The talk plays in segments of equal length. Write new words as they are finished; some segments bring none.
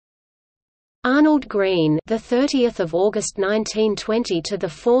Arnold Green, the 30th of August 1920 to the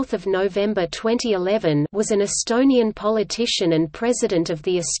 4th of November 2011, was an Estonian politician and president of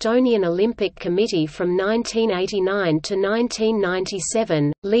the Estonian Olympic Committee from 1989 to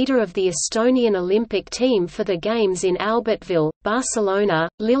 1997, leader of the Estonian Olympic team for the Games in Albertville, Barcelona,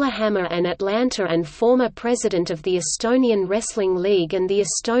 Lillehammer and Atlanta, and former president of the Estonian Wrestling League and the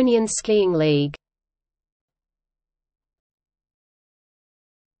Estonian Skiing League.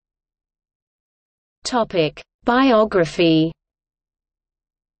 Biography.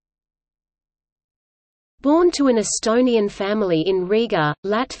 Born to an Estonian family in Riga,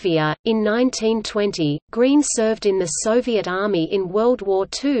 Latvia, in 1920, Green served in the Soviet Army in World War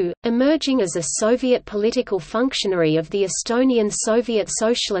II, emerging as a Soviet political functionary of the Estonian Soviet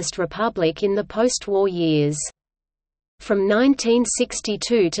Socialist Republic in the post-war years. From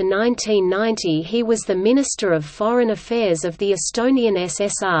 1962 to 1990 he was the Minister of Foreign Affairs of the Estonian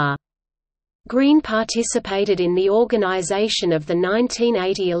SSR. Green participated in the organization of the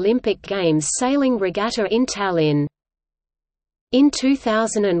 1980 Olympic Games sailing regatta in Tallinn. In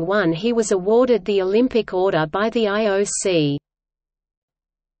 2001 he was awarded the Olympic Order by the IOC.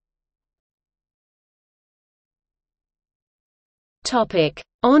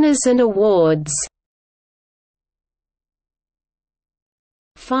 Honours and awards.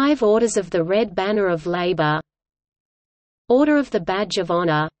 5 Orders of the Red Banner of Labour, Order of the Badge of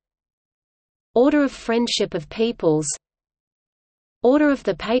Honour, Order of Friendship of Peoples, Order of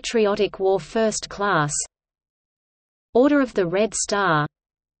the Patriotic War First Class, Order of the Red Star,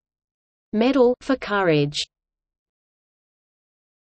 Medal for Courage.